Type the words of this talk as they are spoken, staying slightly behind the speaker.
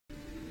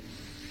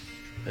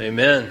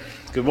Amen.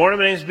 Good morning.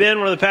 My name's Ben,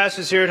 one of the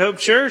pastors here at Hope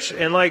Church.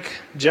 And like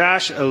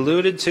Josh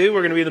alluded to, we're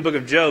going to be in the book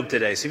of Job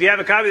today. So if you have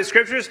a copy of the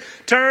scriptures,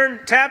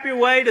 tap your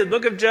way to the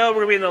book of Job.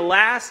 We're going to be in the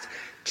last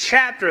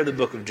chapter of the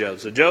book of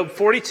Job. So Job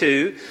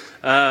 42.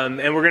 And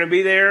we're going to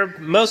be there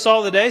most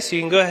all the day. So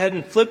you can go ahead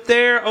and flip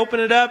there, open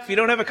it up. If you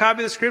don't have a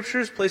copy of the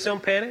scriptures, please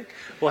don't panic.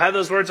 We'll have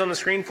those words on the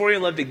screen for you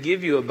and love to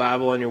give you a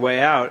Bible on your way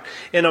out.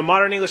 In a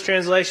modern English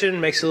translation, it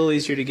makes it a little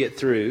easier to get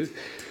through.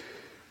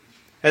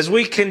 As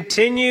we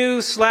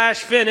continue /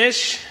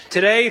 finish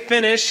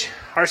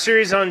our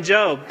series on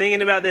Job,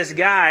 thinking about this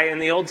guy in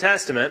the Old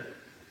Testament,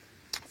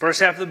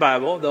 first half of the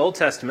Bible, the Old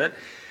Testament,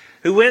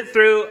 who went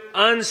through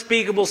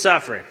unspeakable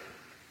suffering.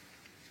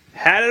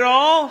 Had it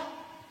all,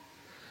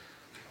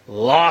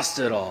 lost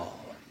it all.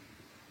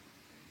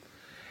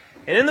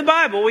 And in the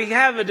Bible, we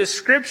have a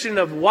description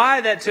of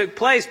why that took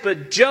place,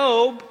 but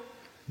Job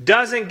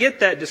doesn't get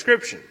that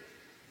description.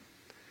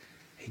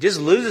 He just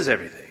loses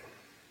everything.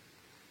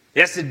 He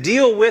has to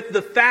deal with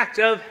the fact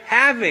of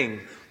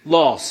having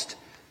lost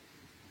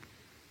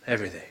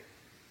everything.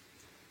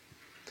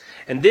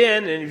 And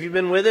then, and if you've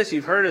been with us,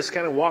 you've heard us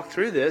kind of walk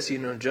through this. You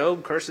know,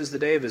 Job curses the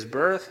day of his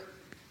birth.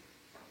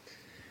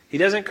 He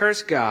doesn't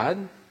curse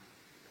God.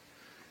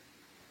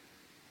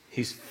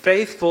 He's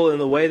faithful in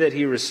the way that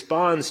he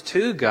responds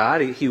to God.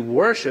 He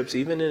worships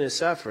even in his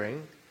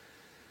suffering.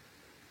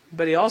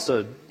 But he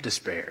also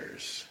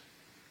despairs.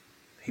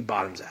 He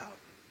bottoms out.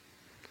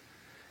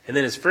 And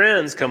then his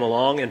friends come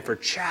along, and for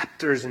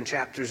chapters and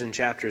chapters and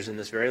chapters in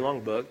this very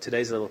long book,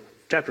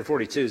 chapter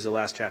 42 is the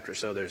last chapter,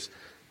 so there's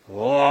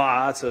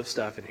lots of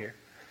stuff in here.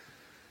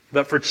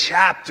 But for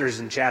chapters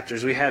and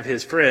chapters, we have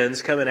his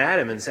friends coming at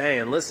him and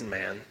saying, listen,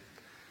 man,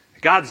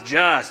 God's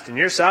just, and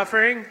you're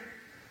suffering?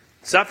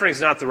 Suffering's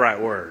not the right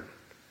word.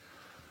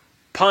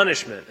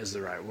 Punishment is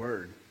the right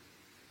word.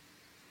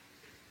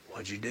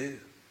 What'd you do?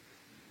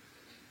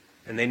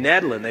 And they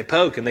nettle and they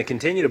poke and they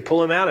continue to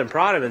pull him out and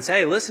prod him and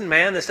say, listen,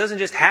 man, this doesn't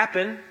just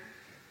happen.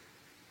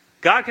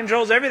 God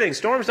controls everything.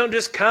 Storms don't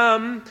just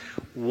come.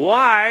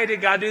 Why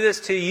did God do this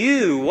to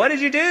you? What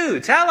did you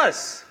do? Tell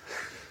us.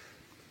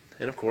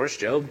 And of course,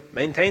 Job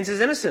maintains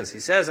his innocence.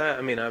 He says,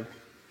 I'm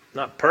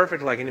not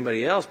perfect like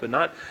anybody else, but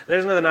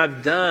there's nothing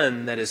I've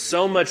done that is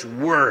so much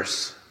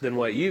worse than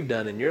what you've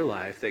done in your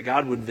life that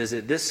God would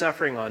visit this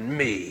suffering on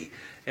me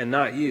and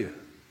not you.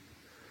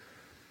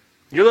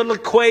 Your little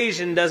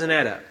equation doesn't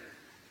add up.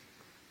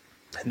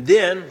 And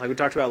then, like we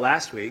talked about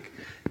last week,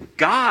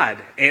 God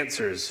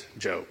answers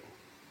Job.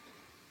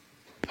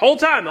 The whole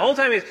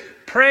time he's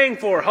praying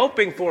for,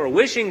 hoping for,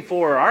 wishing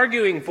for,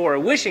 arguing for,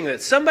 wishing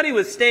that somebody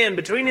would stand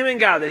between him and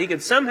God, that he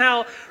could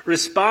somehow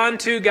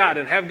respond to God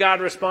and have God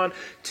respond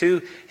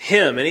to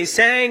him. And he's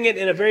saying it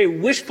in a very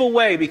wishful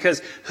way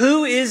because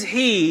who is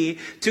he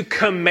to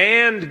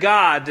command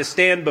God to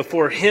stand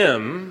before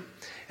him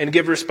and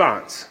give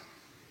response?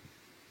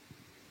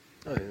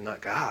 No, he's not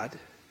God.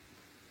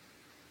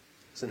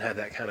 He doesn't have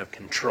that kind of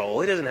control.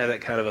 He doesn't have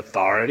that kind of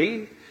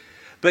authority.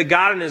 But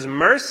God in his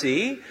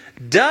mercy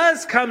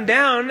does come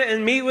down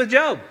and meet with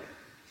Job.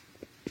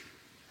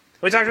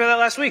 We talked about that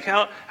last week,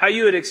 how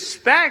you would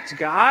expect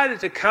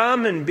God to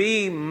come and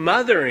be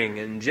mothering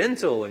and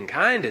gentle and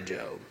kind to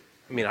Job.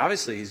 I mean,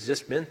 obviously, he's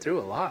just been through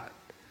a lot.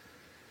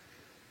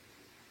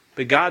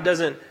 But God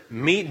doesn't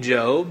meet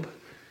Job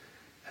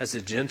as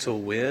a gentle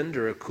wind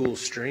or a cool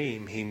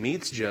stream. He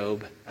meets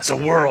Job as a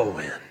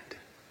whirlwind.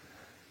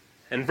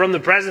 And from the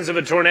presence of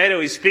a tornado,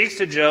 he speaks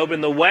to Job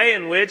in the way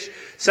in which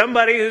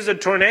somebody who's a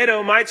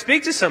tornado might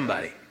speak to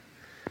somebody.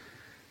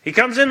 He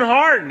comes in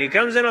hard, and he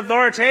comes in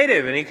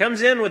authoritative, and he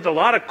comes in with a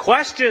lot of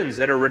questions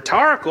that are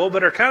rhetorical,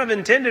 but are kind of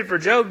intended for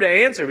Job to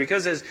answer,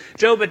 because as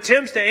Job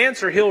attempts to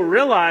answer, he'll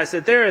realize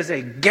that there is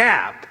a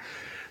gap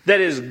that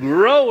is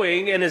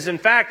growing and is in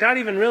fact not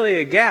even really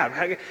a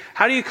gap.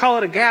 How do you call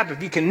it a gap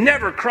if you can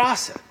never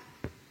cross it?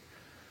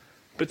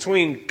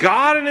 Between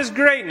God and his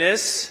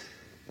greatness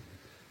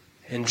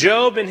and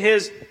Job and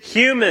his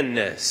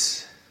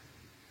humanness.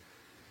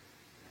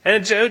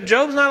 And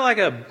Job's not like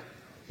a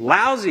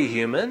lousy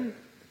human.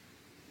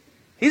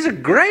 He's a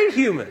great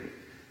human.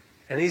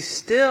 And he's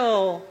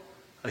still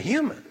a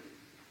human.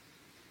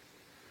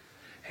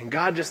 And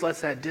God just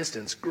lets that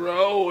distance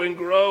grow and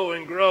grow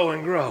and grow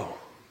and grow.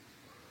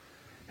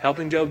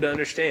 Helping Job to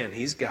understand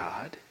he's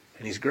God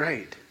and he's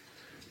great.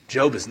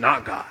 Job is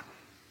not God.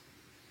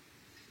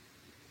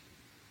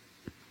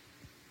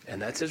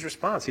 And that's his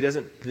response. He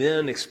doesn't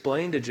then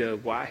explain to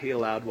Job why he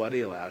allowed what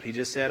he allowed. He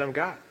just said, I'm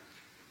God.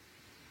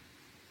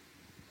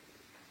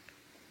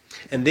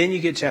 And then you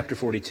get chapter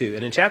 42.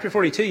 And in chapter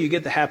 42, you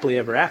get the happily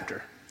ever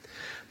after.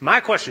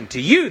 My question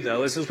to you,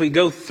 though, is as we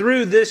go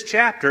through this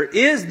chapter,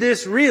 is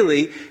this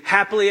really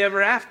happily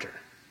ever after?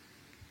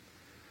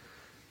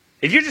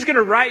 If you're just going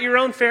to write your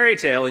own fairy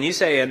tale and you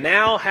say, and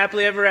now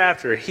happily ever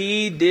after,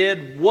 he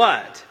did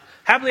what?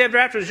 Happily ever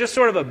after is just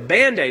sort of a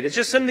Band-Aid. It's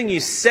just something you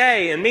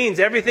say and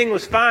means everything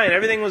was fine,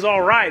 everything was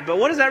all right. But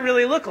what does that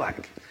really look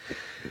like?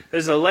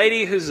 There's a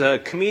lady who's a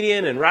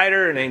comedian and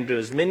writer named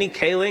Mindy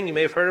Kaling. You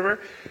may have heard of her.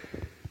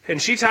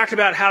 And she talked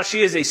about how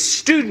she is a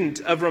student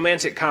of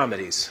romantic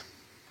comedies.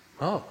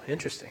 Oh,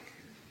 interesting.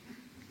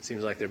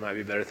 Seems like there might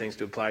be better things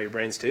to apply your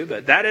brains to,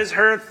 but that is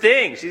her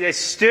thing. She's a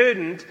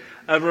student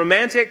of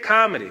romantic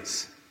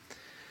comedies.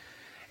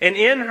 And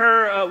in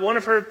her, one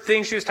of her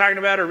things she was talking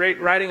about or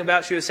writing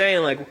about, she was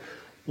saying, like,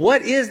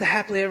 what is the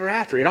happily ever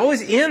after? It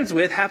always ends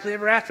with happily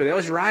ever after. They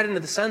always ride into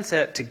the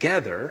sunset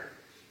together.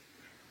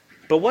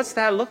 But what's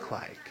that look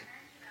like?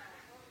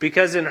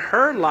 Because in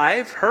her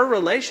life, her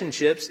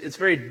relationships, it's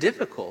very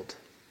difficult.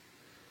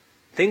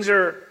 Things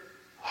are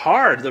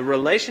hard. The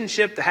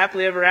relationship, the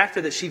happily ever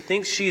after that she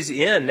thinks she's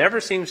in,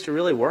 never seems to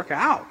really work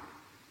out.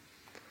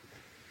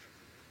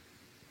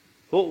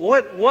 Well,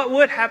 what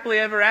would happily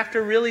ever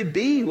after really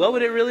be? What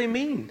would it really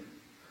mean?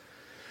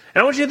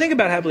 And I want you to think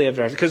about happily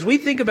ever after, because we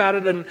think about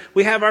it and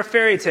we have our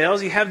fairy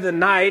tales. You have the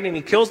knight and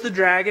he kills the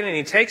dragon and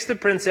he takes the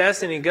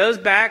princess and he goes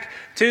back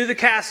to the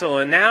castle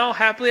and now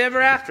happily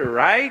ever after,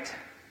 right?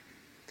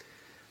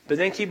 But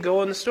then keep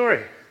going the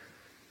story.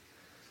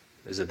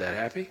 Is it that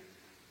happy?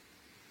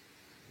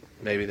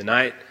 Maybe the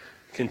knight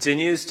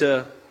continues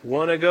to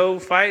want to go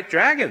fight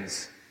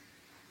dragons.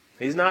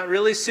 He's not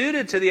really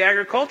suited to the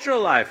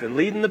agricultural life and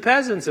leading the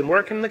peasants and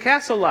working the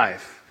castle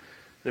life.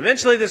 And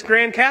eventually this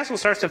grand castle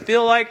starts to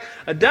feel like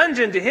a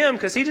dungeon to him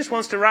because he just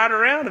wants to ride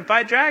around and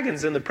fight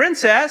dragons. And the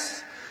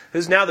princess,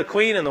 who's now the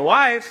queen and the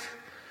wife,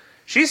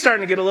 she's starting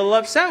to get a little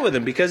upset with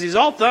him because he's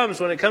all thumbs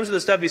when it comes to the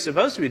stuff he's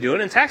supposed to be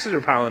doing, and taxes are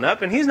piling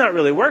up, and he's not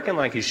really working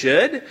like he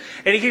should.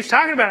 And he keeps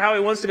talking about how he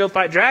wants to go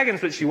fight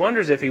dragons, but she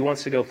wonders if he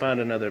wants to go find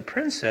another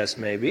princess,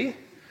 maybe.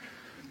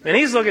 And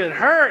he's looking at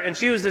her, and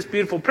she was this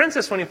beautiful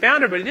princess when he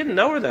found her, but he didn't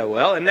know her that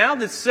well. And now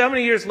that's so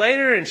many years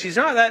later, and she's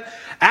not that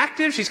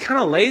active. She's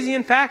kind of lazy,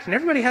 in fact, and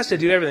everybody has to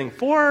do everything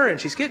for her, and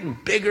she's getting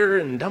bigger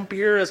and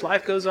dumpier as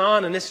life goes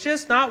on, and it's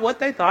just not what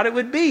they thought it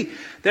would be.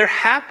 They're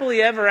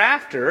happily ever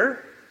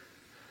after.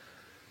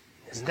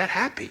 Isn't that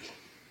happy?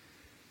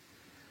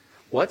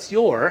 What's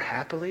your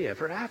happily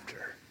ever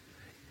after?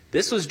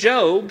 This was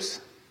Job's,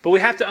 but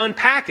we have to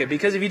unpack it,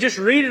 because if you just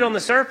read it on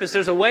the surface,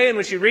 there's a way in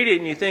which you read it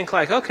and you think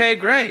like, okay,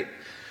 great,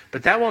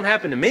 but that won't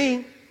happen to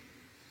me.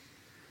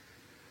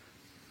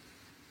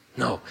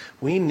 No,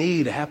 we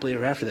need a happily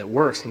ever after that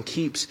works and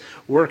keeps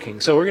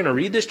working. So we're going to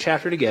read this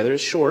chapter together.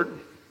 It's short.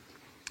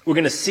 We're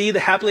going to see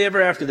the happily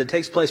ever after that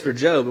takes place for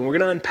Job, and we're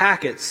going to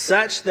unpack it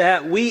such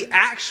that we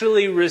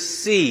actually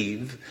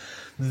receive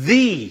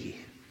the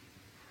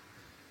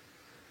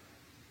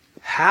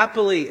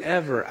happily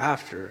ever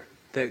after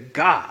that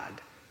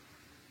God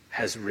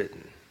has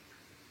written.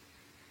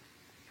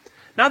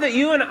 Not that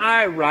you and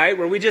I write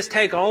where we just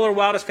take all our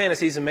wildest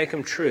fantasies and make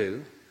them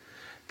true,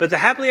 but the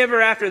happily ever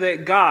after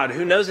that God,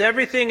 who knows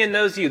everything and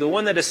knows you, the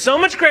one that is so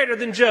much greater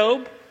than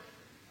Job,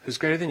 who's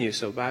greater than you,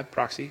 so by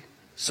proxy,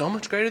 so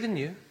much greater than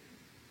you,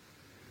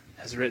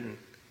 has written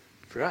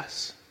for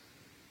us.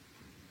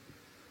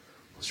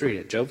 Let's read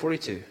it. Job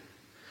 42.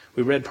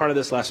 We read part of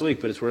this last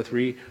week, but it's worth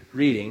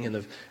rereading. In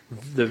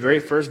the very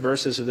first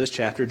verses of this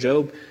chapter,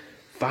 Job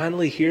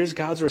finally hears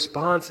God's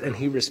response, and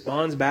he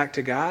responds back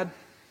to God.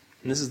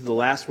 And this is the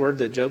last word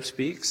that Job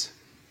speaks.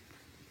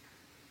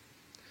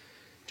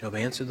 Job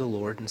answered the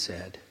Lord and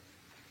said,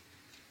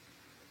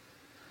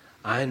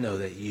 I know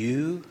that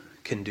you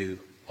can do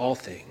all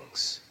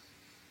things,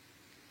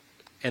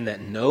 and that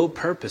no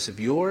purpose of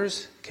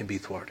yours can be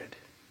thwarted.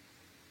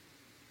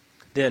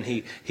 Then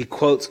he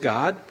quotes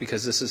God,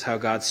 because this is how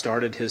God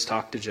started his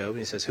talk to Job. And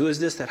he says, who is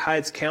this that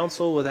hides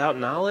counsel without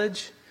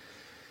knowledge?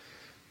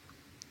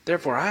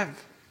 Therefore I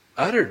have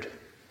uttered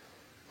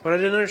what I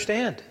didn't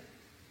understand.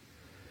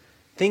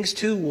 Things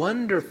too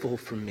wonderful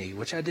for me,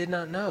 which I did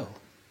not know.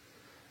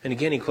 And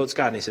again he quotes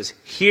God and he says,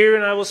 hear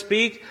and I will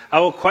speak. I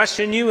will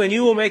question you and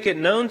you will make it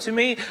known to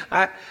me.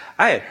 I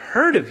had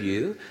heard of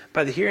you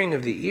by the hearing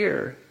of the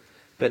ear,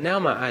 but now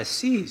my eye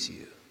sees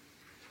you.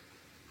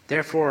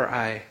 Therefore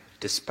I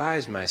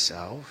despise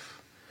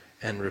myself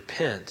and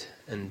repent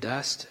in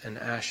dust and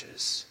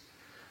ashes.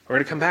 We're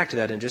going to come back to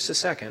that in just a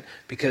second,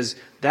 because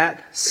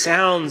that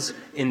sounds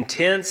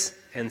intense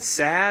and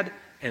sad,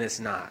 and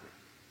it's not.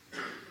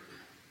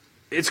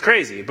 It's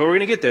crazy, but we're going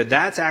to get there.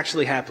 That's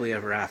actually happily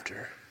ever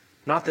after,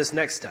 not this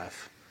next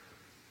stuff,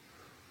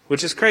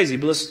 which is crazy.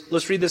 But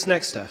let's read this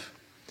next stuff.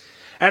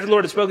 After the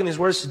Lord had spoken these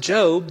words to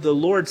Job, the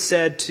Lord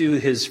said to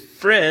his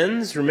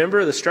friends,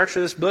 remember the structure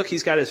of this book,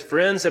 he's got his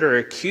friends that are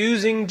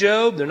accusing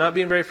Job. They're not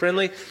being very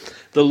friendly.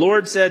 The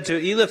Lord said to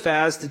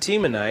Eliphaz the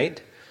Temanite,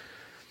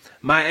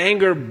 my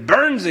anger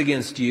burns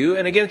against you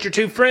and against your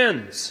two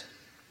friends.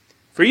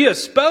 For you have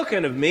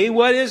spoken of me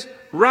what is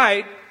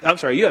right.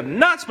 You have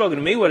not spoken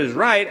to me what is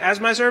right, as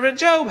my servant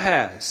Job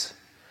has.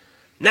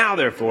 Now,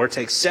 therefore,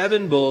 take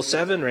 7 bulls,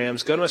 7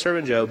 rams, go to my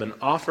servant Job, and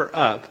offer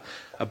up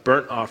a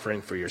burnt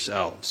offering for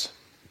yourselves.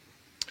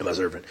 And my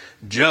servant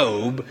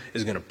Job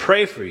is going to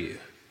pray for you,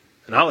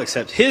 and I'll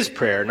accept his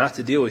prayer not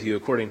to deal with you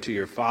according to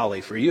your folly,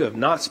 for you have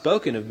not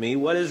spoken of me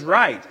what is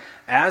right,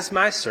 as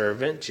my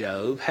servant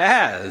Job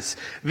has.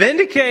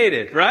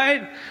 Vindicated,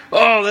 right?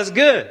 Oh, that's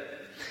good.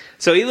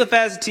 So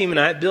Eliphaz the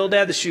Temanite,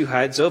 Bildad the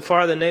Shuhite,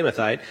 Zophar the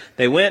Naamathite,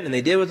 they went and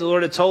they did what the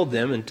Lord had told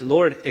them, and the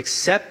Lord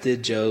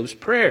accepted Job's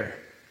prayer.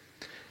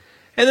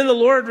 And then the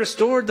Lord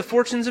restored the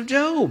fortunes of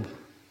Job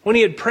when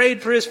he had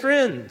prayed for his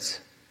friends.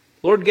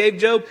 The Lord gave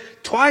Job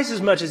twice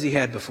as much as he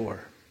had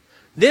before.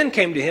 Then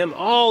came to him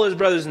all his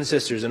brothers and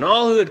sisters, and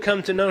all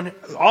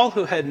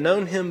who had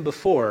known him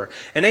before,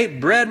 and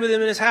ate bread with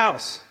him in his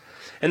house.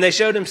 And they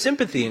showed him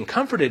sympathy and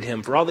comforted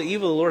him for all the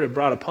evil the Lord had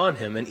brought upon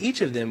him. And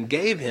each of them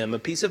gave him a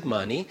piece of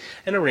money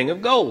and a ring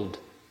of gold.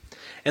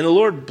 And the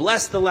Lord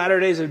blessed the latter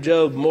days of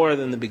Job more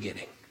than the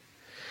beginning.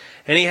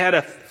 And he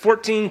had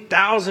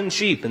 14,000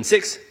 sheep and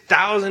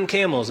 6,000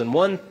 camels and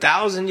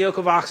 1,000 yoke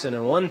of oxen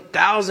and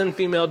 1,000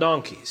 female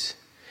donkeys.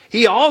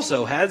 He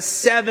also had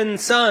 7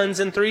 sons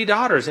and 3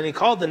 daughters. And he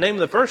called the name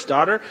of the first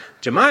daughter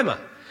Jemimah,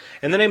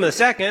 and the name of the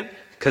second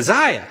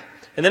Keziah,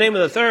 and the name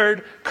of the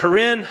third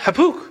Corinne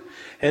Hapuk.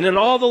 And in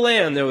all the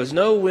land there was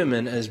no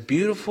women as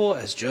beautiful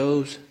as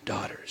Job's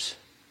daughters.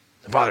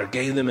 The father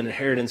gave them an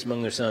inheritance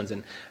among their sons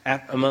and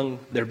among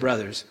their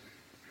brothers.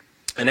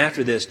 And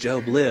after this,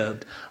 Job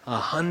lived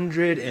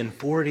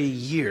 140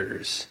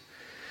 years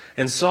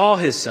and saw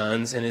his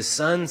sons and his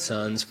sons'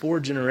 sons 4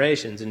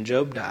 generations. And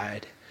Job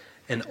died,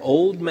 an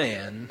old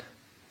man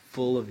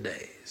full of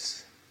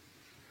days.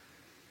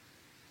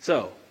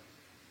 So,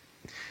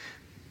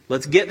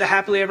 let's get the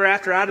happily ever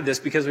after out of this,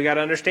 because we got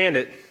to understand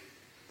it.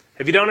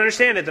 If you don't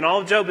understand it, then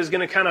all of Job is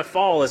going to kind of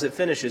fall as it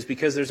finishes,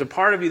 because there's a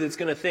part of you that's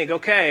going to think,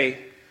 okay,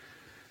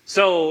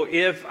 so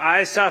if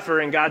I suffer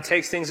and God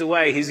takes things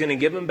away, he's going to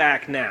give them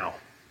back now.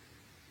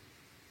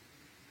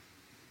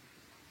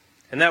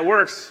 And that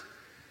works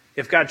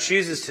if God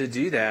chooses to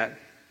do that,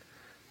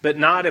 but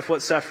not if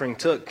what suffering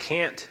took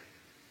can't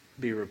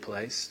be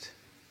replaced.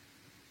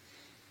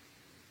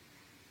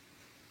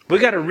 We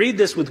got to read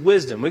this with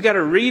wisdom. We got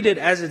to read it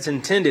as it's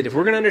intended. If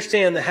we're going to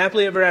understand the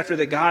happily ever after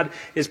that God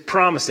is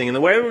promising, and the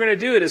way we're going to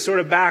do it is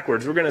sort of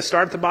backwards. We're going to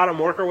start at the bottom,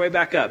 work our way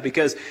back up,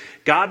 because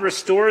God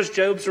restores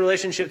Job's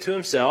relationship to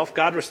himself.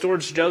 God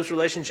restores Job's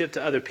relationship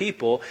to other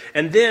people,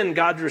 and then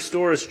God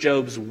restores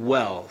Job's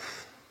wealth.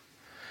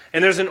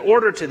 And there's an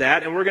order to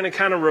that, and we're going to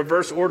kind of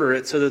reverse order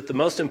it so that the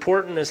most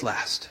important is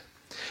last.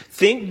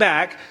 Think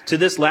back to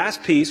this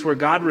last piece where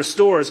God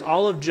restores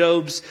all of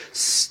Job's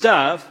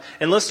stuff,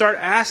 and let's start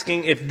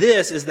asking if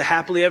this is the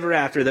happily ever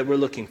after that we're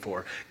looking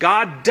for.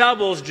 God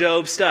doubles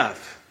Job's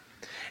stuff.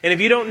 And if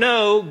you don't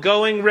know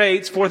going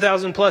rates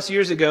 4,000 plus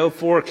years ago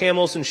for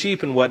camels and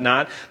sheep and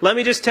whatnot, let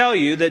me just tell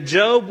you that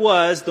Job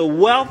was the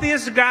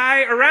wealthiest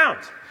guy around.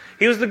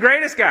 He was the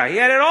greatest guy. He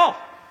had it all.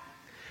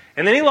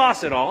 And then he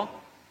lost it all.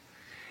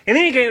 And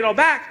then he gained it all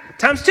back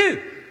times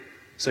 2.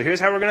 So here's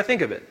how we're going to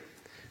think of it.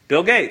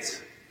 Bill Gates,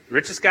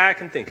 richest guy I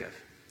can think of.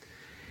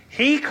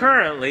 He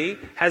currently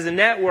has a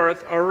net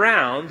worth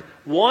around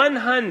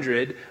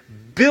 $100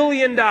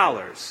 billion.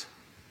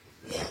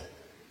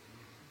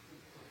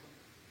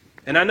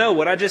 And I know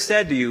what I just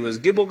said to you was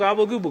gibble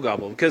gobble gooble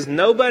gobble, because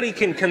nobody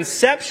can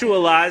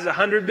conceptualize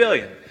 $100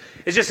 billion.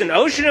 It's just an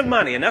ocean of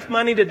money, enough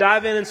money to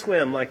dive in and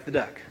swim like the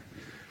duck.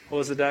 What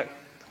was the duck?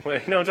 You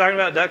know what I'm talking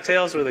about?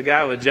 DuckTales, where the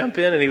guy would jump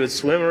in and he would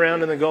swim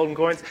around in the golden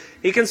coins.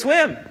 He can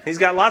swim. He's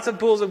got lots of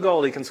pools of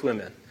gold he can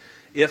swim in.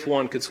 If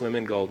one could swim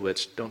in gold,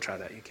 which, don't try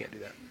that, you can't do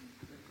that.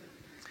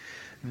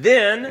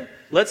 Then,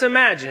 let's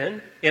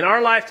imagine, in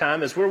our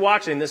lifetime, as we're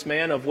watching this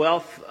man of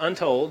wealth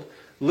untold,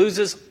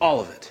 loses all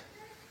of it.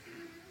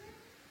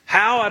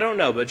 How? I don't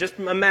know, but just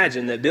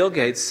imagine that Bill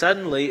Gates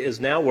suddenly is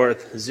now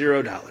worth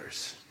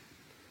 $0.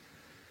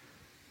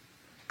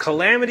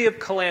 Calamity of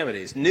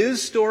calamities.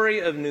 News story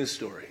of news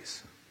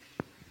stories.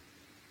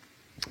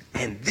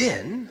 And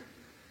then,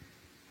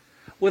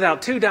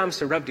 without 2 dimes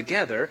to rub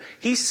together,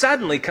 he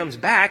suddenly comes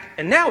back,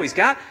 and now he's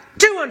got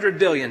 $200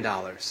 billion.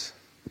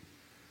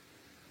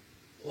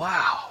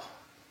 Wow.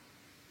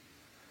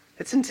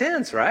 It's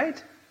intense,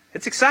 right?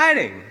 It's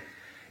exciting.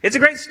 It's a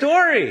great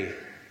story.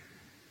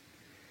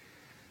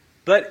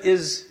 But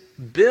is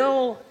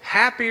Bill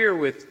happier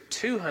with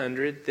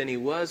 200 than he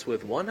was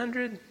with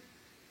 100?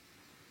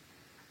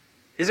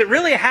 Is it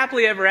really a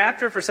happily ever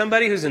after for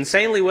somebody who's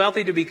insanely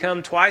wealthy to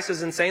become twice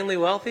as insanely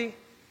wealthy?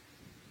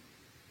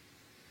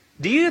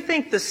 Do you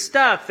think the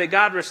stuff that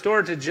God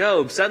restored to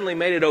Job suddenly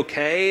made it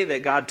okay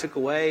that God took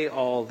away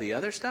all the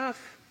other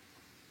stuff?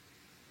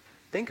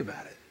 Think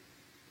about it.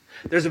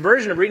 There's a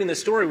version of reading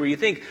this story where you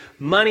think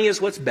money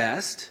is what's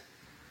best,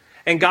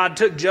 and God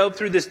took Job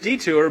through this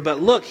detour, but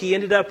look, he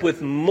ended up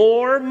with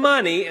more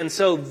money, and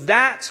so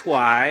that's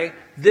why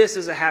this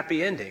is a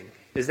happy ending.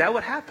 Is that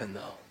what happened,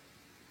 though?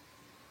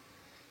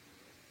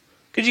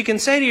 Because you can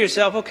say to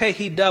yourself, okay,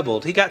 he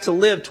doubled. He got to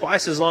live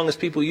twice as long as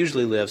people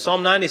usually live.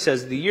 Psalm 90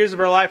 says, the years of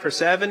our life are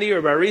 70,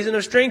 or by reason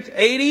of strength,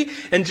 80,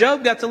 and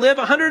Job got to live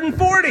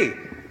 140.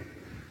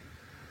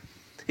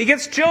 He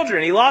gets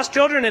children. He lost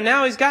children, and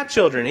now he's got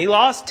children. He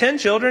lost 10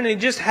 children, and he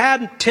just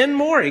had 10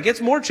 more. He gets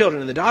more children,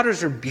 and the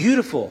daughters are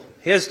beautiful.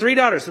 He has 3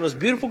 daughters, the most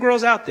beautiful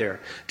girls out there.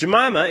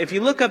 Jemimah, if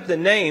you look up the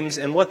names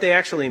and what they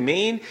actually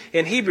mean,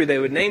 in Hebrew they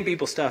would name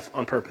people stuff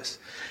on purpose.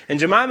 And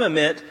Jemimah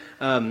meant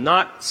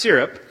not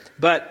syrup,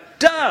 but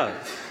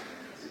dove.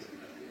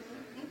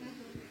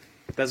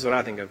 That's what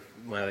I think of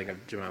when I think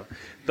of Jemimah.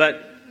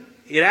 But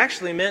it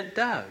actually meant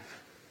dove.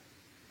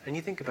 And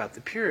you think about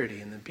the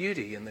purity and the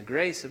beauty and the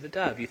grace of a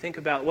dove. You think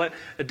about what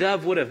a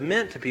dove would have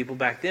meant to people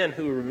back then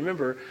who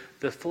remember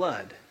the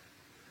flood.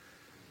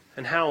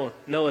 And how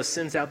Noah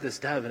sends out this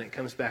dove and it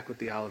comes back with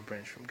the olive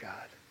branch from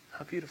God.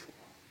 How beautiful.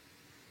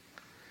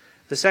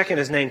 The second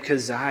is named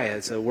Keziah.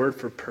 It's a word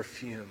for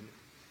perfume.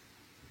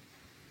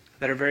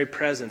 That our very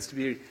presence, to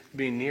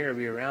be near,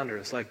 be around her,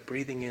 is like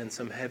breathing in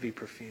some heavy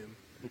perfume.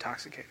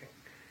 Intoxicating.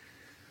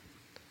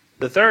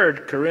 The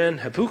third, Corinne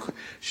Hapuk,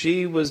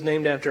 she was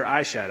named after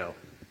eyeshadow.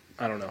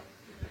 I don't know.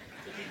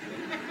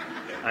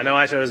 I know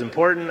eyeshadow is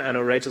important. I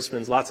know Rachel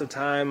spends lots of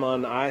time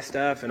on eye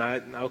stuff, and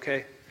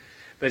okay.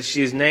 But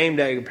she's named,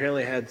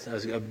 apparently had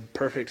a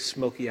perfect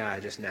smoky eye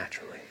just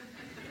naturally.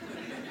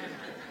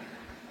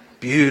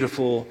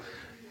 Beautiful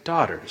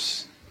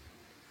daughters.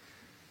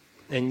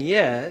 And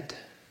yet,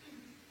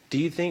 do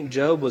you think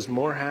Job was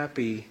more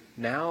happy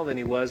now than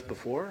he was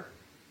before?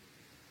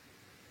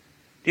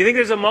 Do you think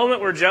there's a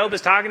moment where Job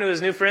is talking to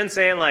his new friend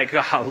saying like,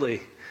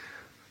 golly,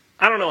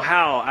 I don't know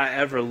how I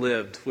ever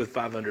lived with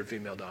 500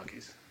 female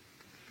donkeys.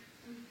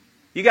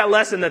 You got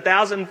less than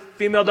 1,000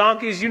 female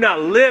donkeys? You're not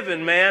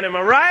living, man. Am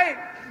I right?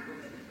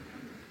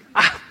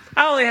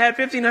 I only had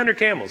 1,500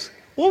 camels.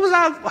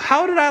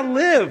 How did I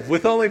live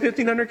with only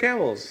 1,500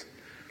 camels?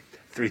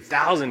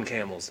 3,000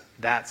 camels.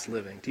 That's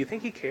living. Do you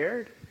think he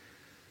cared?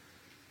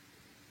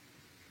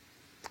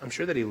 I'm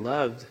sure that he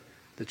loved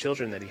the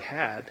children that he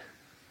had.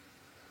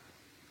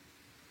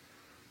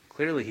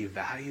 Clearly he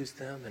values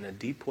them in a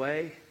deep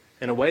way,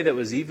 in a way that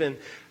was even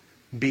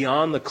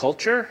beyond the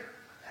culture,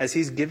 as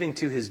he's giving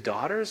to his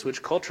daughters,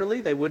 which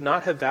culturally they would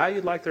not have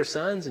valued like their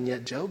sons, and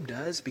yet Job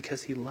does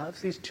because he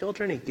loves these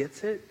children. He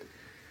gets it.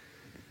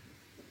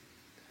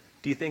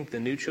 Do you think the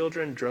new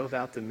children drove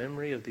out the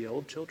memory of the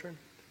old children?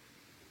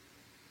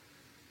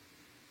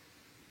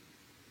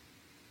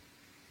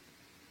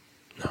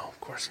 No,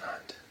 of course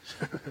not.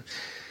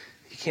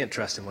 You can't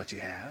trust in what you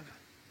have.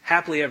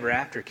 Happily ever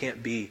after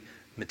can't be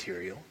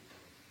material.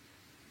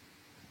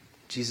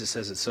 Jesus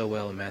says it so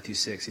well in Matthew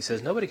 6. He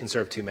says, nobody can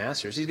serve two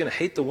masters. He's going to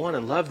hate the one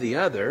and love the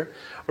other,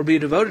 or be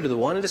devoted to the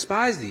one and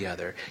despise the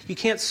other. You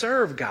can't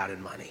serve God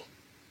and money.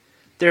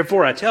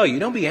 Therefore, I tell you,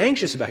 don't be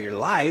anxious about your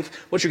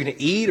life, what you're going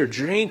to eat or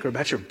drink, or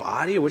about your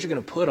body, or what you're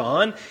going to put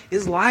on.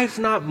 Is life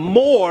not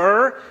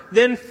more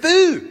than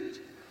food?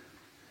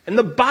 And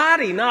the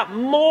body not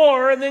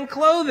more than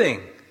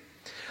clothing?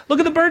 Look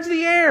at the birds of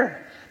the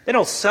air. They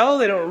don't sow,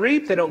 they don't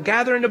reap, they don't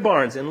gather into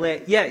barns, and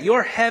yet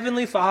your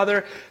heavenly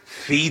Father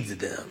feeds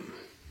them.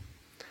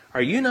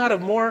 Are you not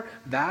of more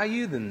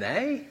value than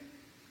they?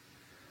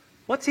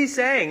 What's he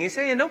saying? He's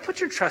saying, don't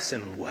put your trust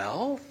in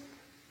wealth.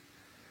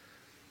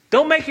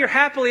 Don't make your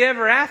happily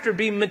ever after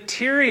be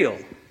material.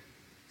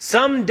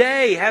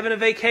 Someday having a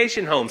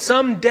vacation home.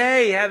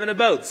 Someday having a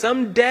boat.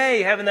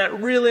 Someday having that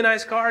really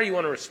nice car you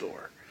want to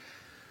restore.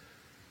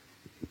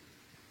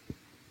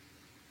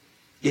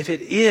 If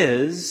it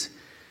is,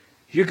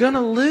 you're going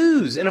to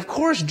lose. And of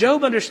course,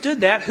 Job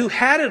understood that, who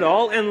had it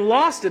all and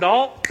lost it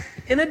all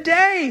in a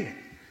day.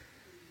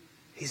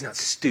 He's not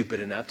stupid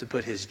enough to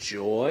put his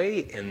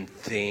joy in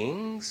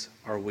things,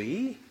 are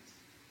we?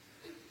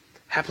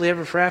 Happily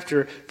ever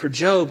after for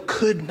Job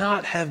could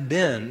not have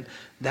been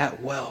that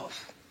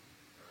wealth.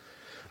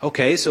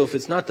 Okay, so if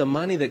it's not the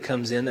money that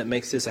comes in that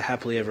makes this a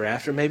happily ever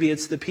after, maybe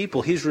it's the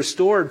people. He's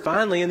restored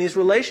finally in these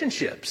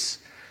relationships.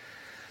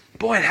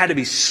 Boy, it had to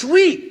be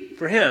sweet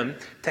for him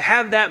to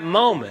have that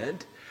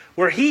moment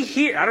where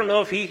I don't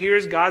know if he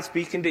hears God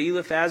speaking to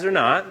Eliphaz or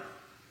not.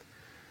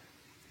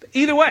 But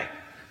either way,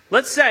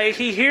 let's say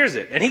he hears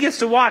it and he gets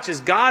to watch as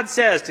God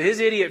says to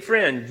his idiot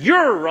friend,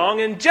 you're wrong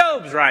and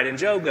Job's right. And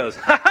Job goes,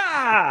 ha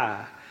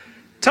ha,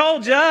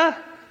 told ya.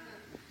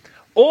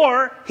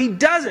 Or he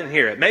doesn't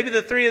hear it. Maybe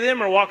the three of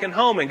them are walking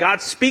home and God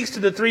speaks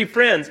to the three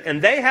friends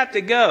and they have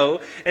to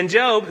go. And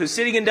Job, who's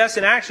sitting in dust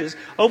and ashes,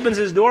 opens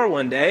his door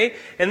one day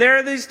and there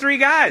are these three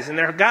guys and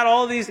they've got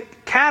all these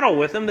cattle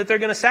with them that they're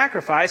going to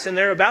sacrifice. And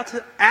they're about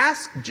to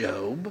ask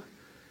Job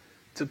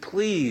to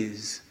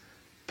please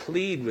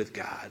plead with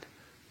God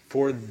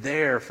for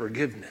their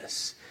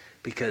forgiveness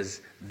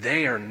because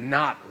they are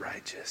not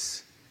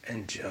righteous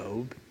and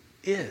Job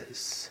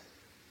is.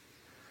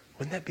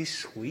 Wouldn't that be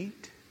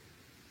sweet?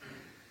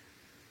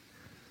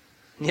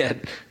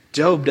 Yet,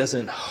 Job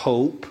doesn't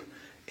hope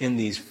in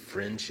these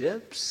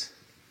friendships.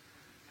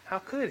 How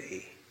could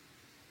he?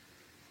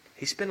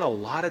 He spent a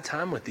lot of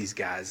time with these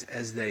guys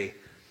as they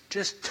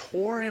just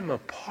tore him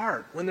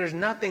apart when there's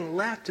nothing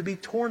left to be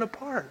torn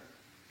apart.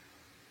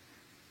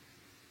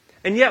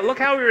 And yet, look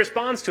how he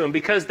responds to him,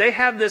 because they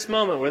have this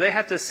moment where they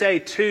have to say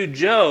to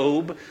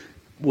Job,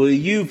 will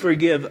you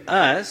forgive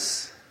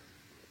us?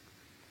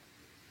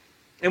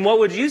 And what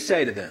would you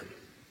say to them?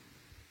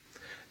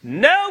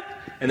 Nope!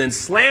 And then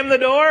slam the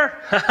door?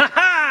 Ha ha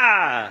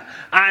ha!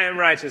 I am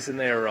righteous and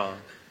they are wrong.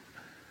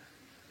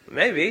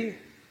 Maybe.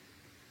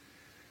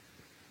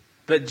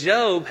 But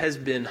Job has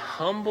been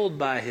humbled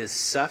by his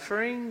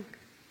suffering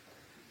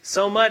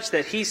so much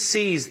that he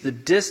sees the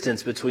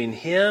distance between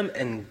him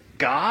and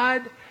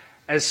God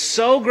as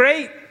so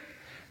great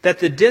that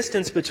the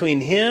distance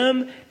between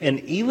him and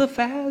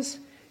Eliphaz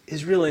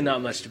is really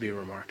not much to be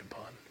remarked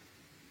upon.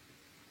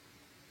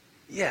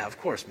 Yeah, of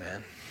course,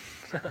 man.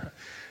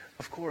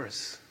 Of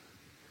course.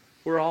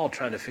 We're all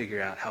trying to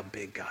figure out how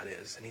big God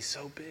is, and he's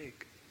so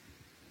big.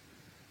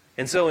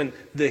 And so in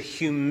the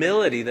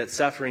humility that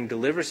suffering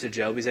delivers to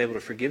Job, he's able to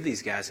forgive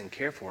these guys and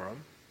care for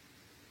them.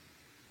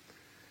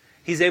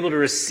 He's able to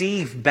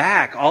receive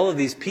back all of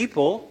these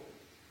people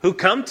who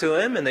come to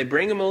him and they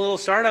bring him a little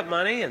startup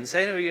money and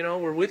say,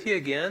 we're with you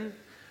again.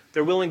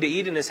 They're willing to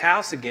eat in his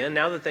house again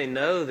now that they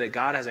know that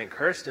God hasn't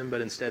cursed him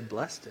but instead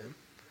blessed him.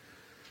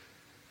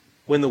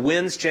 When the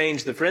winds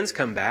change, the friends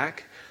come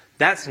back.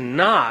 That's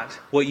not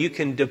what you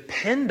can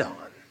depend on.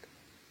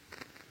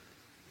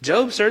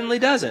 Job certainly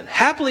doesn't.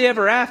 Happily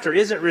ever after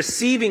isn't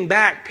receiving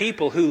back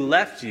people who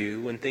left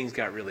you when things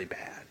got really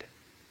bad.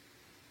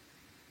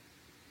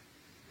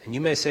 And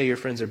you may say your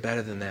friends are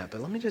better than that, but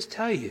let me just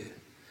tell you,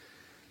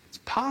 it's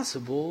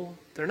possible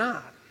they're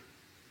not.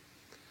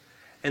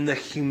 And the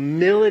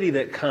humility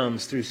that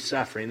comes through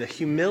suffering, the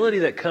humility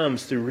that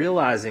comes through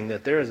realizing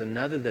that there is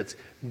another that's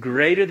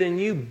greater than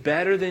you,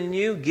 better than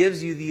you,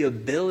 gives you the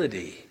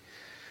ability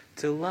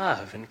to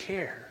love and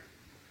care.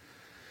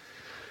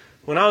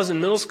 When I was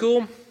in middle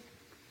school,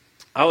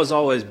 I was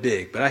always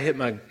big, but I hit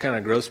my kind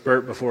of growth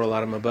spurt before a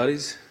lot of my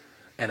buddies,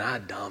 and I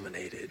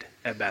dominated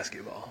at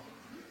basketball.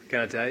 Can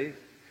I tell you?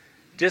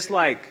 Just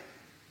like,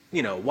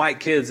 white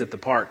kids at the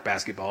park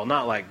basketball,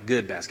 not like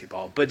good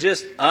basketball, but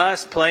just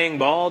us playing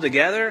ball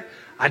together,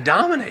 I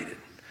dominated.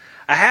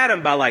 I had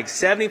them by like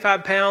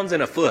 75 pounds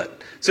and a foot.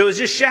 So it was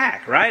just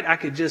Shaq, right? I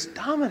could just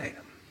dominate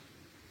them.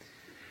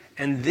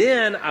 And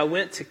then I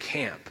went to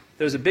camp.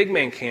 There was a big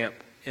man camp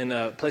in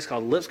a place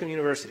called Lipscomb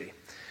University.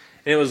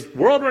 And it was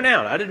world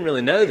renowned. I didn't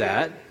really know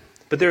that.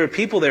 But there were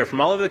people there from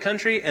all over the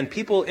country and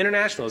people,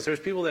 internationals. There was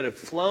people that had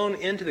flown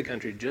into the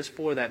country just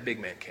for that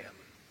big man camp.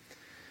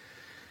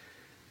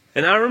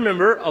 And I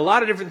remember a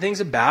lot of different things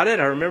about it.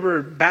 I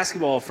remember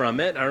basketball from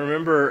it. I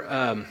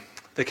remember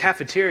the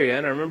cafeteria,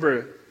 and I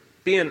remember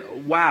being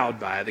wowed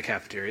by the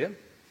cafeteria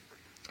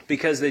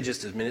because they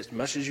just as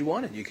much as you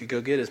wanted. You could go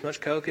get as much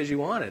Coke as you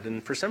wanted.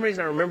 And for some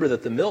reason, I remember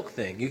that the milk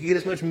thing, you could get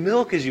as much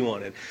milk as you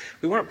wanted.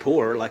 We weren't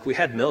poor, like we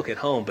had milk at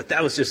home, but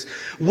that was just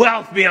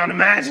wealth beyond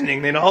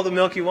imagining, all the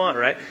milk you want,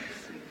 right?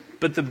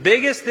 But the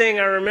biggest thing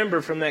I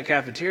remember from that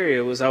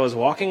cafeteria was I was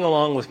walking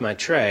along with my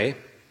tray,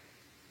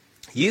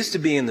 used to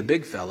be in the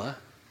big fella,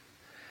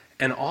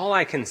 and all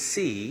I can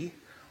see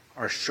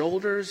are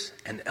shoulders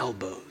and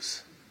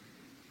elbows.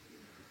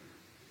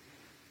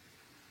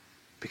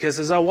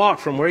 Because as I walk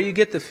from where you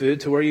get the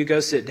food to where you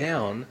go sit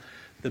down,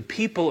 the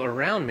people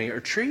around me are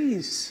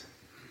trees.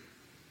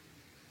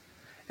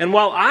 And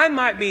while I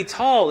might be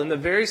tall in the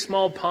very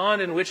small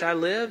pond in which I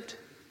lived,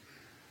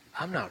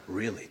 I'm not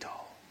really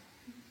tall.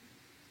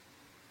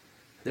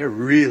 There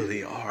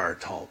really are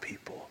tall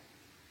people.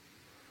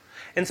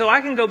 And so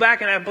I can go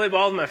back and I play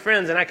ball with my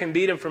friends and I can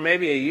beat them for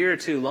maybe a year or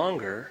two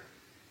longer.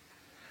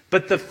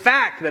 But the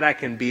fact that I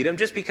can beat them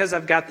just because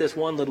I've got this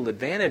one little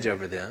advantage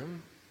over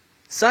them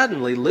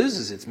suddenly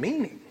loses its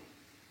meaning.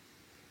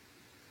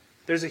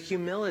 There's a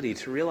humility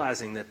to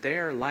realizing that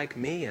they're like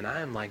me and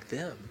I am like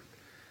them.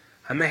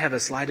 I may have a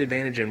slight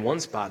advantage in one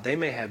spot. They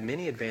may have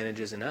many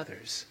advantages in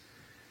others.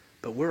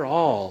 But we're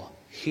all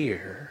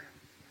here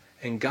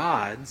and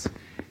God's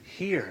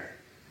here.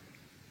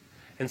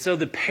 And so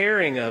the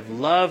pairing of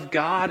love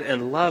God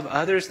and love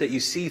others that you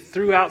see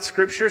throughout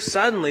Scripture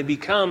suddenly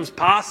becomes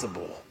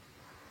possible.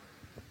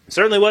 It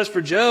certainly was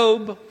for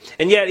Job.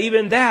 And yet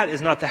even that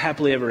is not the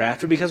happily ever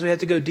after because we have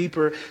to go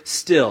deeper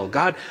still.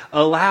 God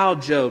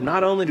allowed Job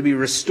not only to be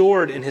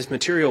restored in his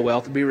material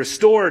wealth, to be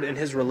restored in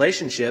his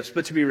relationships,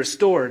 but to be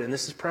restored, and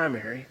this is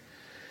primary,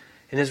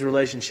 in his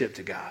relationship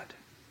to God.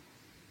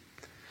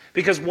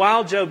 Because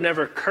while Job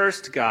never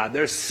cursed God,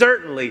 there's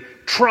certainly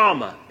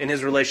trauma in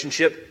his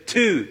relationship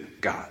to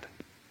God.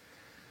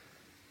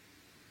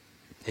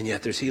 And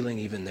yet there's healing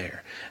even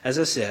there. As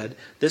I said,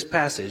 this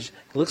passage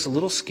looks a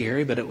little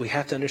scary, but we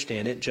have to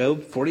understand it.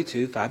 Job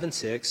 42, 5 and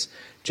 6.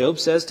 Job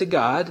says to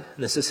God,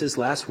 and this is his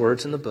last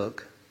words in the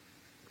book,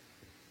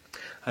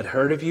 I'd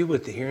heard of you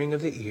with the hearing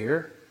of the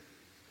ear,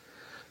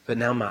 but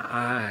now my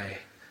eye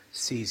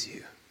sees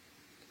you.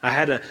 I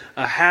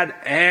had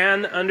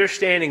an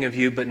understanding of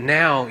you, but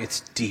now it's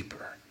deeper.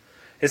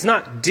 It's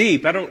not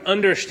deep. I don't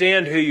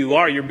understand who you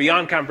are. You're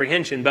beyond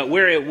comprehension. But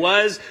where it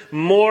was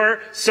more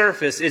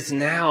surface, it's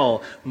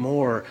now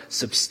more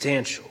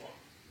substantial.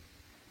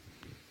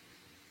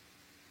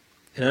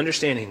 And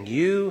understanding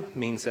you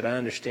means that I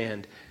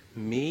understand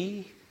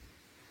me,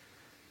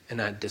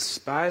 and I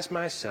despise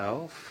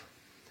myself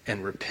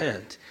and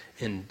repent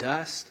in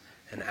dust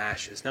and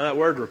ashes. Now that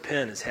word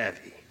repent is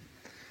heavy.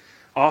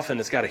 Often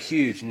it's got a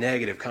huge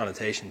negative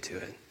connotation to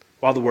it,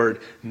 while the word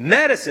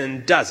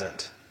medicine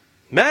doesn't.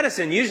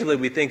 Medicine usually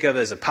we think of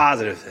as a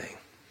positive thing.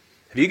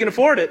 If you can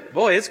afford it,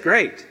 boy, it's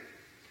great.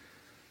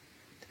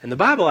 And the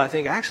Bible, I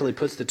think, actually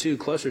puts the two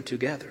closer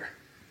together.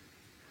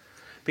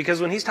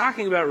 Because when he's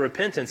talking about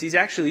repentance, he's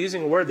actually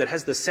using a word that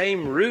has the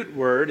same root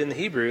word in the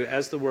Hebrew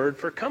as the word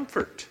for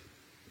comfort.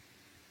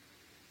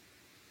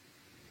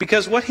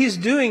 Because what he's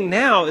doing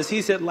now is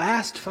he's at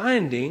last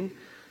finding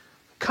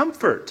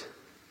comfort.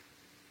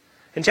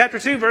 In chapter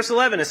 2, verse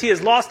 11, as he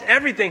has lost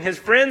everything, his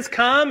friends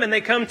come and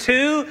they come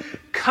to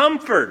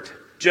comfort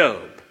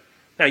Job.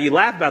 Now, you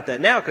laugh about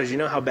that now because you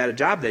know how bad a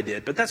job they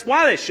did, but that's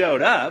why they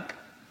showed up.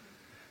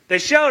 They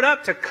showed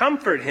up to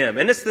comfort him.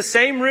 And it's the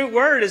same root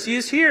word as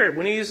used here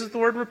when he uses the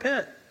word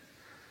repent.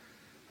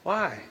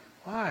 Why?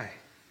 Why?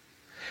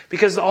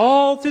 Because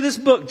all through this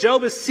book,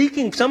 Job is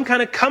seeking some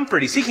kind of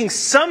comfort. He's seeking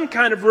some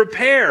kind of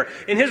repair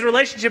in his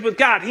relationship with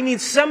God. He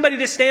needs somebody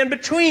to stand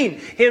between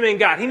him and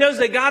God. He knows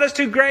that God is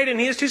too great and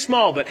he is too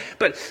small. But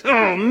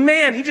oh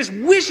man, he just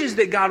wishes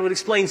that God would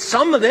explain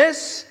some of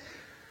this.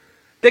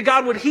 That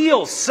God would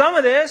heal some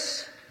of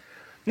this.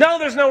 No,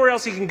 there's nowhere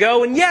else he can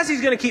go. And yes,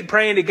 he's going to keep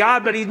praying to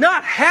God, but he's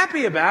not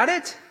happy about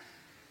it.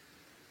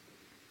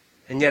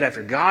 And yet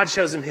after God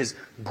shows him his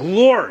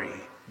glory,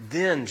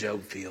 then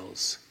Job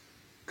feels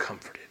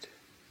comforted.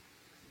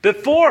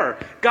 Before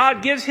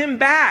God gives him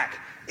back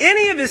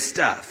any of his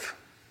stuff,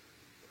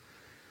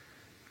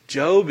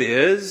 Job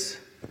is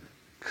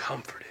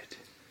comforted.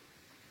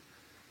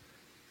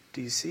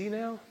 Do you see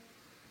now?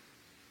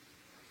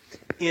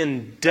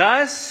 In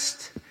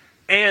dust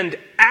and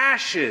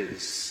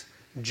ashes,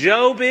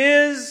 Job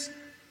is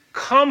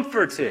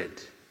comforted.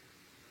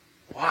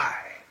 Why?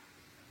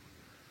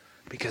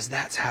 Because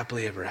that's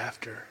happily ever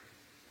after.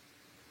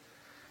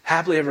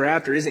 Happily ever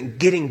after isn't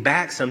getting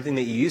back something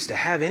that you used to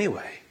have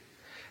anyway.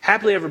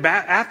 Happily ever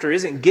after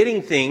isn't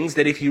getting things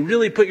that if you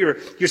really put your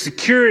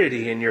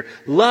security and your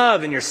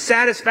love and your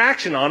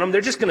satisfaction on them,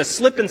 they're just going to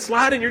slip and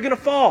slide and you're going to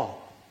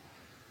fall.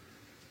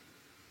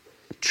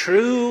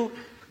 True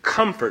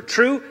comfort,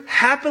 true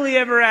happily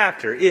ever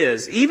after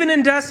is, even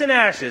in dust and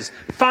ashes,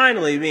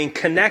 finally being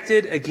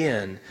connected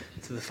again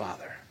to the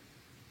Father.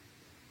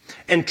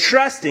 And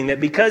trusting that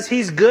because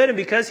He's good and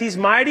because He's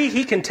mighty,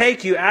 He can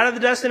take you out of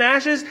the dust and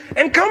ashes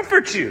and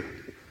comfort you.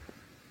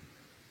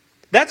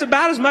 That's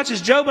about as much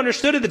as Job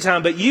understood at the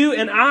time, but you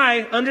and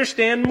I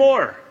understand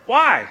more.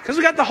 Why? Because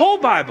we got the whole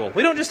Bible.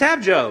 We don't just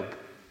have Job.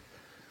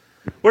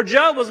 Where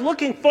Job was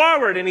looking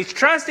forward and he's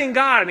trusting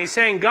God and he's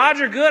saying, God,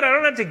 you're good. I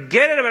don't have to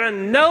get it, but I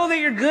know that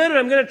you're good and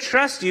I'm going to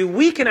trust you.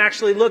 We can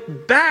actually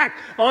look back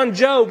on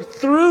Job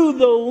through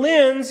the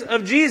lens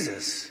of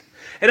Jesus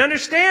and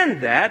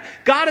understand that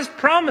God is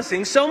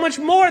promising so much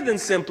more than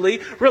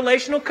simply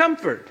relational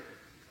comfort.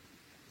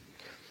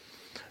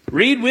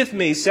 Read with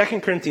me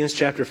 2 Corinthians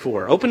chapter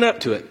 4. Open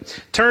up to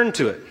it. Turn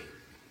to it.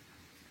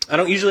 I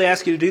don't usually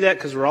ask you to do that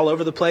because we're all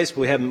over the place,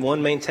 but we have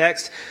one main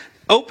text.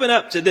 Open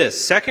up to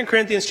this, 2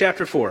 Corinthians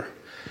chapter 4.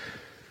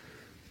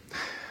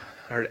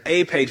 I heard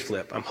a page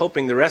flip. I'm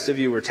hoping the rest of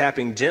you were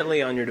tapping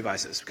gently on your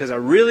devices because I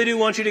really do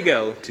want you to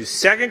go to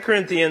 2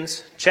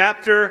 Corinthians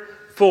chapter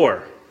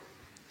 4.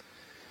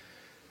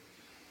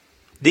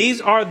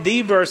 These are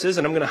the verses,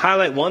 and I'm going to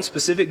highlight one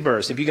specific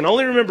verse. If you can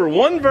only remember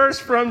one verse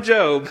from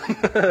Job,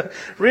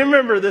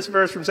 remember this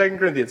verse from 2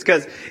 Corinthians,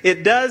 because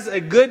it does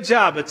a good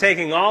job of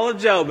taking all of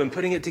Job and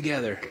putting it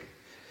together.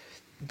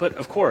 But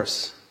of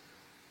course,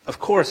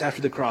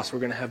 after the cross, we're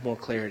going to have more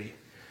clarity.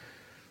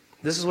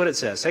 This is what it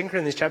says, 2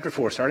 Corinthians chapter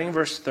 4, starting in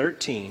verse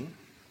 13.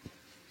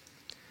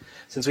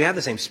 Since we have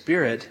the same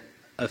spirit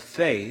of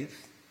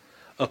faith,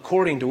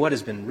 according to what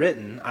has been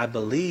written, I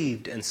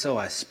believed and so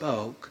I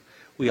spoke.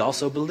 We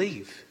also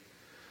believe,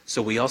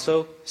 so we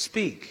also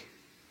speak,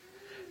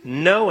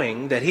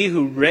 knowing that He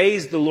who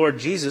raised the Lord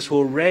Jesus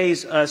will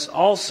raise us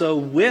also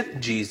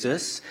with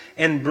Jesus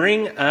and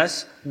bring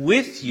us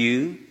with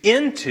you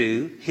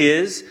into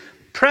His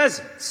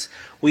presence.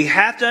 We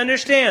have to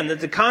understand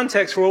that the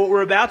context for what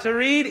we're about to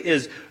read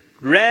is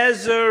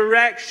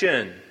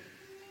resurrection.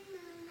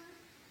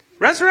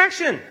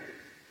 Resurrection.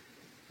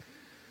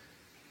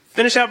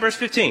 Finish out verse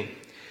 15.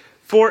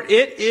 For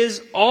it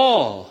is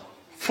all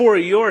for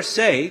your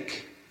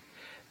sake,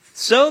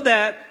 so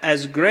that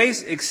as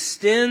grace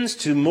extends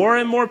to more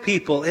and more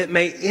people, it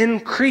may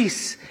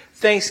increase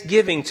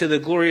thanksgiving to the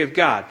glory of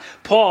God.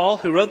 Paul,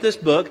 who wrote this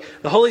book,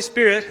 the Holy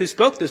Spirit, who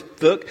spoke this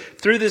book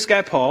through this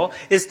guy Paul,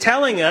 is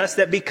telling us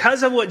that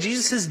because of what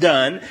Jesus has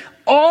done,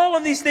 all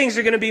of these things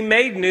are going to be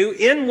made new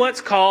in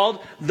what's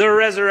called the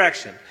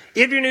resurrection.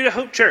 If you're new to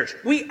Hope Church,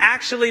 we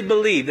actually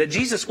believe that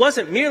Jesus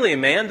wasn't merely a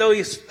man, though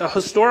he's a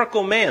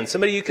historical man.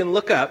 Somebody you can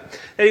look up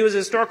that He was a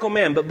historical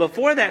man. But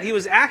before that, He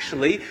was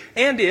actually,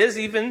 and is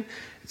even,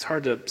 it's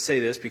hard to say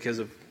this because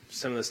of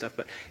some of the stuff,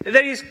 but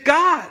that He's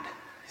God.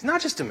 He's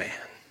not just a man.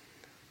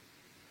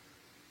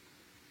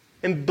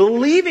 And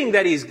believing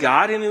that He's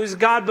God, and He was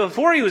God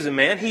before He was a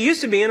man, He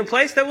used to be in a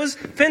place that was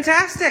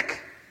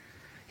fantastic.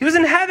 He was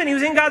in heaven. He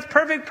was in God's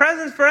perfect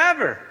presence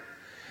forever.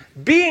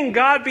 Being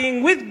God,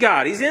 being with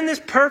God. He's in this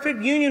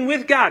perfect union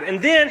with God.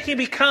 And then He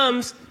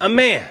becomes a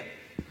man.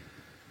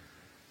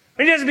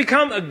 He doesn't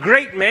become a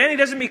great man. He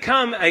doesn't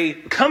become a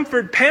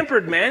comfort,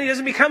 pampered man. He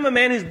doesn't become a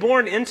man who's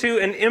born into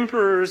an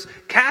emperor's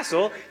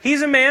castle.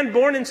 He's a man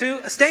born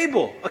into a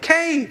stable, a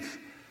cave.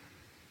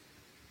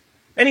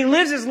 And He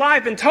lives His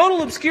life in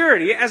total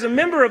obscurity as a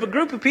member of a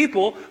group of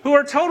people who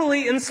are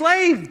totally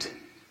enslaved,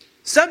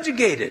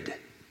 subjugated.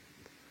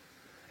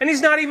 And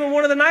he's not even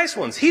one of the nice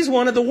ones. He's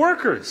one of the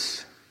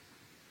workers.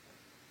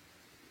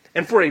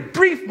 And for a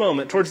brief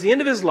moment, towards the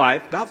end of his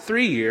life, about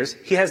 3 years,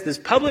 he has this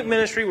public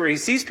ministry where he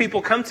sees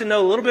people come to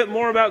know a little bit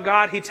more about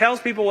God. He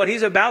tells people what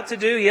he's about to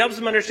do. He helps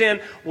them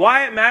understand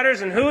why it matters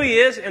and who he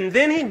is. And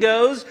then he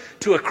goes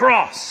to a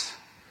cross,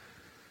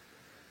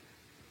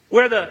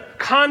 where the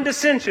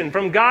condescension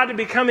from God to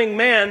becoming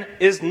man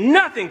is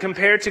nothing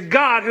compared to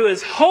God, who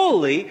is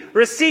holy,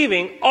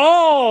 receiving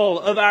all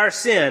of our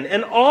sin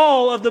and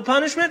all of the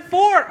punishment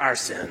for our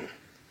sin.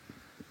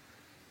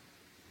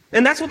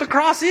 And that's what the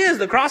cross is.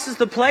 The cross is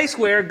the place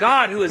where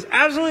God, who is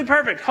absolutely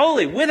perfect,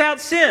 holy, without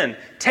sin,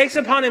 takes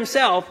upon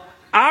himself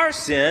our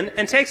sin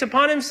and takes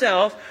upon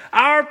himself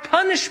our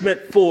punishment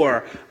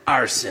for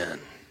our sin,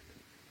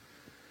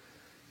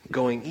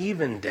 going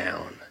even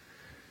down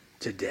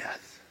to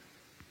death.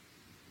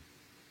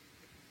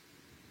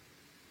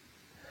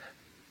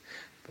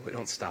 But we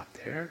don't stop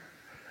there,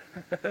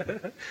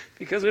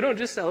 because we don't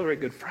just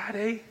celebrate Good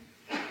Friday.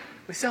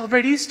 We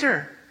celebrate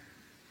Easter.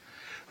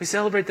 We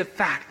celebrate the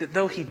fact that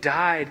though he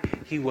died,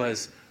 he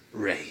was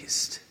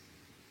raised.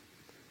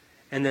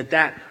 And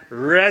that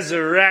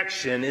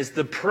resurrection is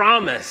the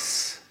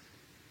promise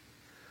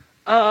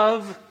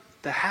of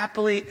the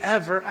happily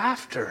ever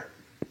after.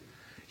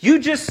 You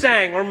just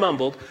sang or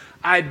mumbled,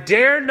 "I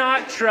dare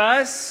not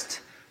trust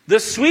the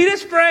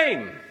sweetest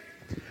frame,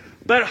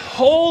 but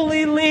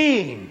wholly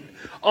lean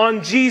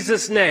on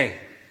Jesus' name."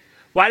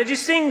 Why did you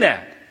sing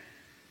that?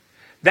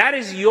 That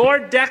is your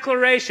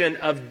declaration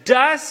of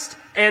dust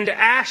and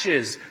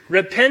ashes,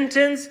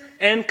 repentance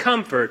and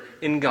comfort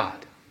in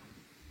God.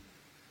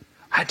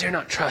 I dare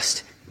not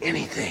trust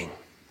anything.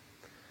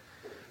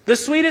 The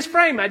sweetest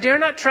frame, I dare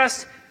not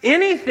trust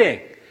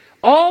anything.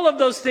 All of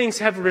those things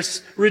have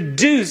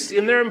reduced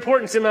in their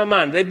importance in my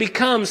mind. They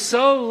become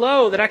so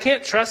low that I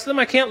can't trust them.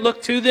 I can't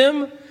look to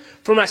them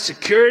for my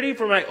security,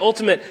 for my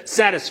ultimate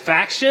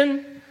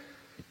satisfaction.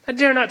 I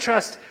dare not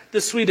trust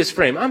the sweetest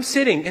frame. I'm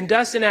sitting in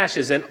dust and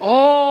ashes, and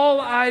all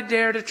I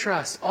dare to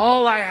trust,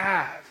 all I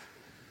have,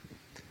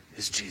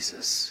 is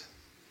Jesus.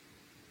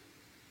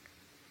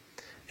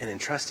 And in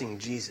trusting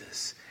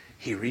Jesus,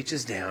 he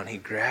reaches down, he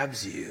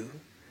grabs you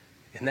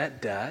in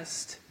that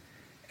dust,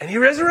 and he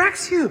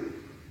resurrects you.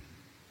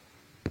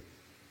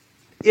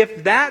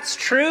 If that's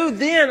true,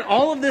 then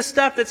all of this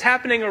stuff that's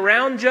happening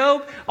around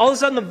Job, all of a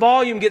sudden the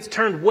volume gets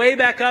turned way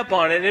back up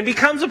on it and it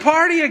becomes a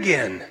party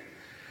again.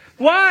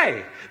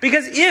 Why?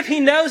 Because if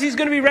he knows he's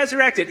going to be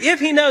resurrected, if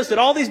he knows that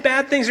all these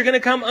bad things are going to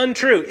come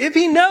untrue, if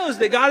he knows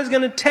that God is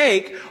going to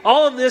take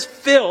all of this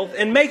filth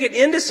and make it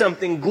into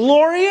something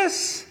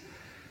glorious,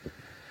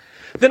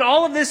 then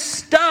all of this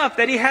stuff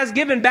that he has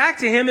given back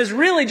to him is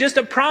really just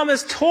a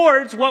promise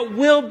towards what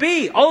will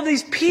be. All of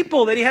these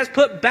people that he has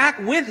put back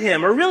with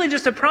him are really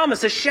just a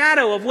promise, a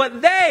shadow of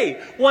what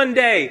they one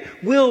day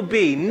will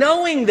be,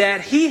 knowing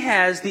that he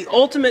has the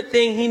ultimate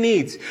thing he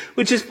needs,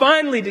 which is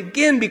finally to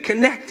again be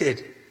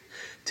connected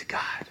to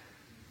God.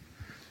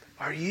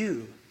 Are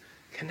you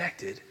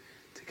connected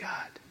to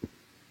God?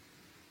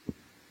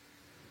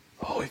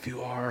 Oh, if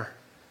you are,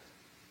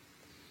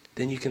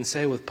 then you can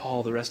say with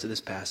Paul the rest of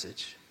this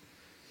passage,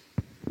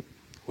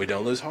 we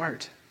don't lose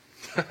heart.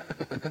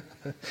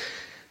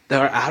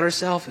 That our outer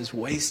self is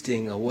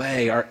wasting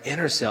away. Our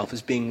inner self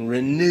is being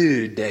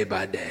renewed day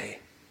by day.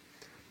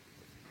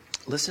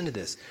 Listen to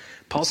this.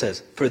 Paul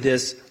says, for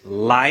this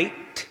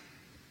light,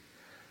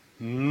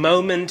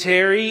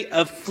 momentary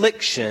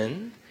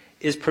affliction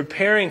is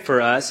preparing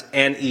for us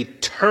an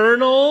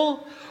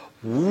eternal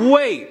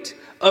weight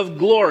of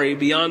glory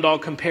beyond all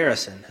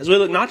comparison. As we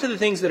look not to the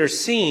things that are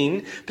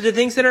seen, but the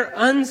things that are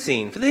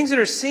unseen. For the things that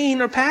are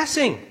seen are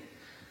passing.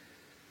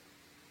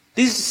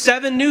 These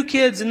 7 new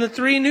kids and the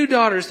 3 new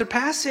daughters, they're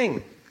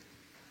passing.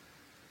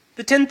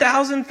 The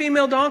 10,000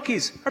 female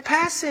donkeys are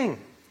passing.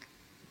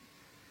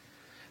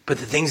 But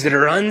the things that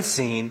are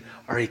unseen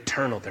are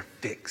eternal. They're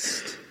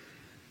fixed.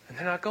 And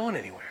they're not going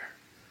anywhere.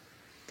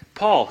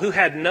 Paul, who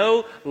had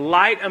no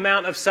light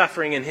amount of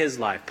suffering in his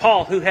life.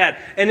 Paul, who had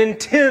an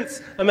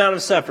intense amount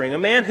of suffering. A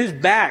man whose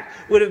back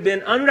would have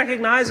been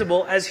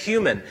unrecognizable as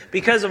human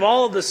because of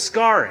all of the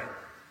scarring.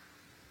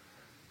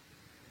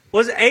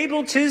 Was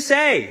able to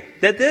say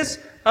that this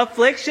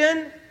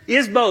affliction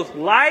is both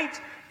light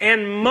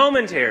and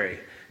momentary,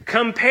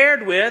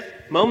 compared with,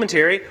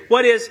 momentary,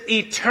 what is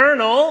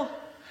eternal,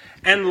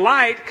 and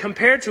light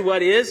compared to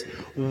what is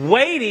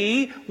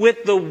weighty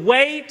with the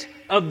weight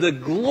of the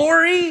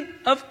glory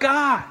of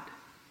God.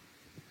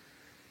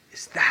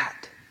 Is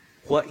that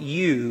what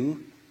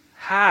you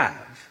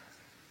have?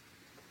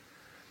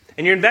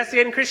 And you're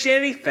investigating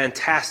Christianity?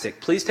 Fantastic.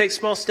 Please take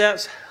small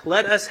steps.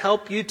 Let us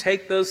help you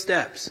take those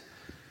steps.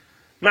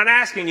 I'm not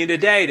asking you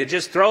today to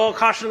just throw a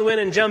caution to the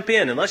wind and jump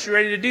in. Unless you're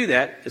ready to do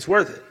that, it's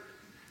worth it.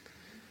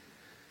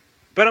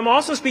 But I'm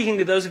also speaking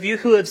to those of you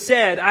who have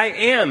said, I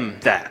am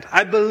that.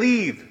 I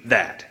believe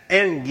that.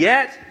 And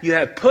yet, you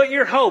have put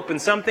your hope in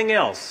something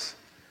else.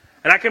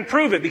 And I can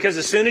prove it because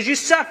as soon as you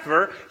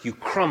suffer, you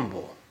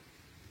crumble.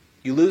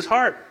 You lose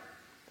heart.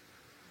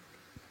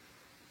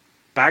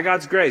 By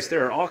God's grace,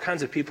 there are all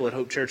kinds of people at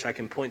Hope Church I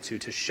can point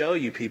to show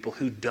you people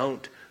who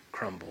don't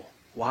crumble.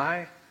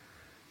 Why?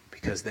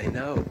 Because they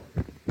know.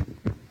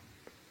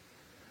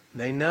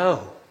 They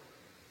know.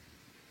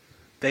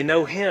 They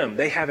know Him.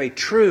 They have a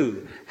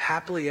true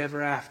happily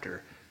ever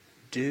after.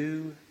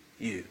 Do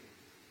you?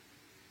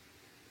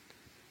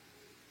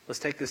 Let's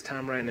take this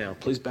time right now.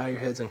 Please bow your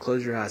heads and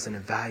close your eyes and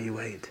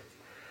evaluate.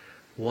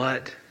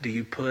 What do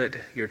you put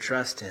your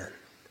trust in?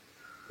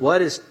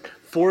 What is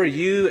for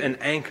you an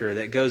anchor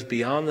that goes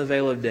beyond the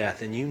veil of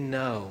death, and you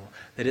know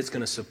that it's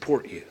going to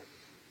support you?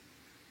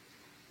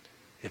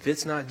 If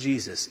it's not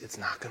Jesus, it's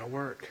not going to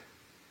work.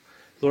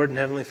 Lord and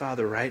Heavenly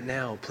Father, right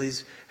now,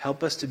 please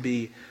help us to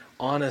be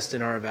honest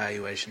in our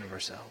evaluation of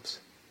ourselves.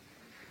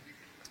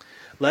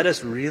 Let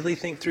us really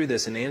think through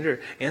this and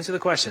answer the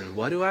question,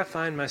 what do I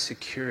find my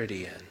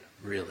security in,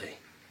 really?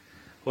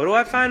 What do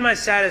I find my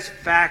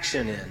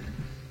satisfaction in,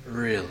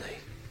 really?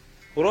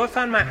 What do I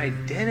find my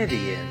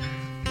identity in,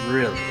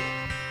 really?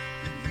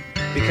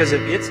 Because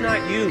if it's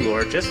not you,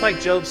 Lord, just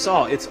like Job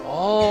saw, it's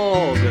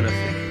all going to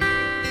fade.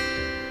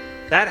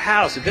 That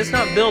house, if it's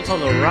not built on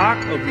the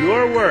rock of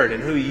your word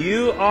and who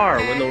you are,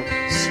 when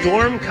the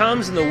storm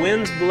comes and the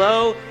winds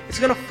blow, it's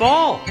going to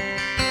fall.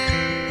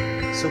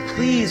 So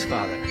please,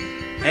 Father,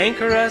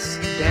 anchor us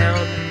down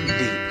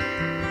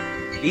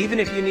deep. Even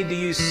if you need to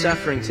use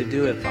suffering to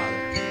do it,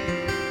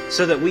 Father,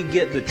 so that we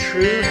get the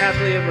true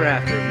happily ever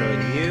after of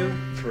knowing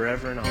you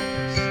forever and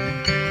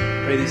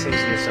always. Pray these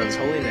things in your Son's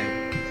holy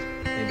name.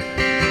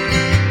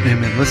 Amen.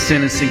 Amen. Let's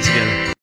stand and sing together.